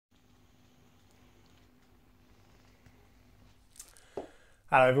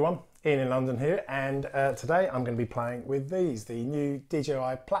Hello everyone, Ian in London here, and today I'm going to be playing with these, the new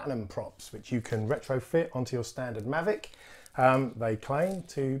DJI Platinum props, which you can retrofit onto your standard Mavic. They claim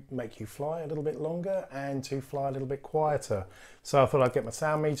to make you fly a little bit longer and to fly a little bit quieter. So I thought I'd get my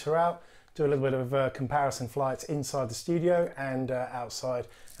sound meter out, do a little bit of comparison flights inside the studio and outside,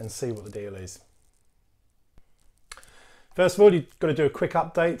 and see what the deal is. First of all, you've got to do a quick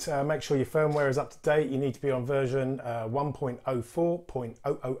update. Make sure your firmware is up to date. You need to be on version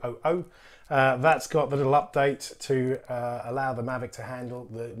 1.04.0000. That's got the little update to allow the Mavic to handle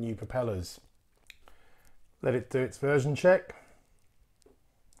the new propellers. Let it do its version check.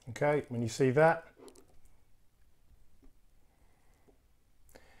 Okay, when you see that,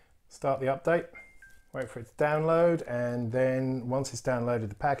 start the update. Wait for it to download, and then once it's downloaded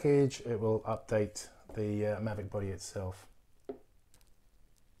the package, it will update the Mavic body itself.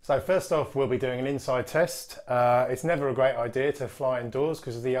 So first off, we'll be doing an inside test. It's never a great idea to fly indoors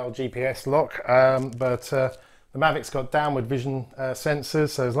because of the old GPS lock, but the Mavic's got downward vision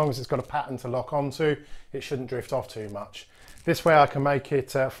sensors, so as long as it's got a pattern to lock onto, it shouldn't drift off too much. This way I can make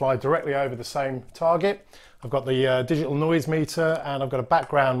it fly directly over the same target. I've got the digital noise meter, and I've got a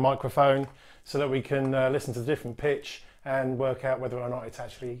background microphone so that we can listen to the different pitch and work out whether or not it's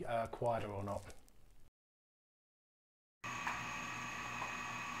actually quieter or not.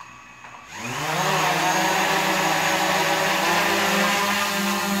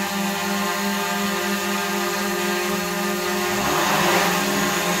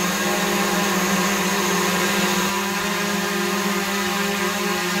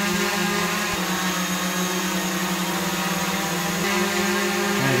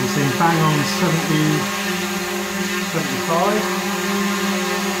 Bang on 75.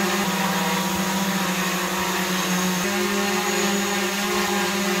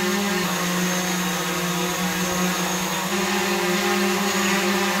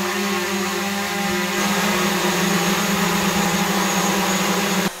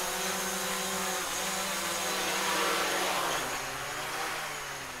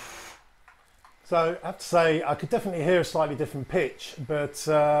 So I have to say, I could definitely hear a slightly different pitch, but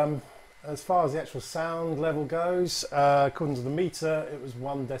as far as the actual sound level goes, according to the meter, it was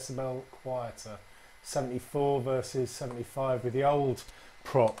 1 decibel quieter. 74 versus 75 with the old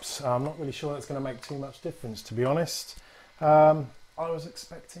props. I'm not really sure that's going to make too much difference, to be honest. I was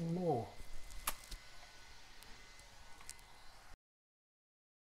expecting more.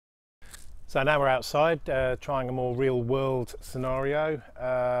 So now we're outside, trying a more real-world scenario.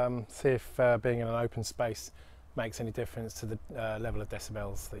 See if being in an open space makes any difference to the level of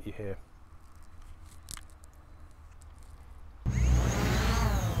decibels that you hear.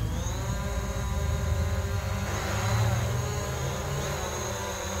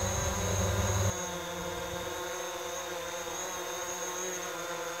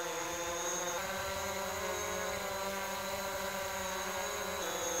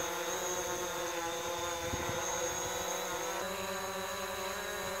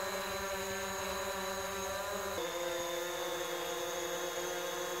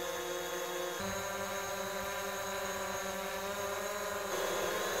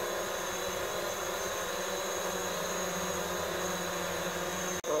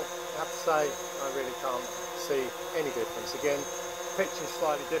 I have to say, I really can't see any difference. Again, pitch is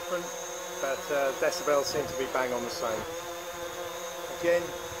slightly different, but decibels seem to be bang on the same. Again,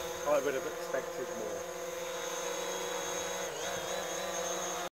 I would have expected more.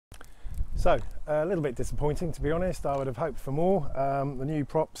 So, a little bit disappointing, to be honest. I would have hoped for more. The new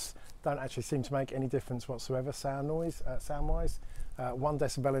props don't actually seem to make any difference whatsoever sound-wise. 1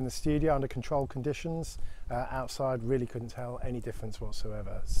 decibel in the studio under controlled conditions. Outside, really couldn't tell any difference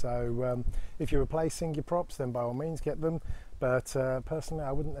whatsoever. So if you're replacing your props, then by all means get them, but personally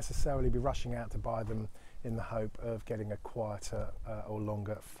I wouldn't necessarily be rushing out to buy them in the hope of getting a quieter or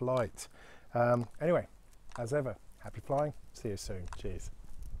longer flight. Anyway, as ever, happy flying, see you soon, cheers.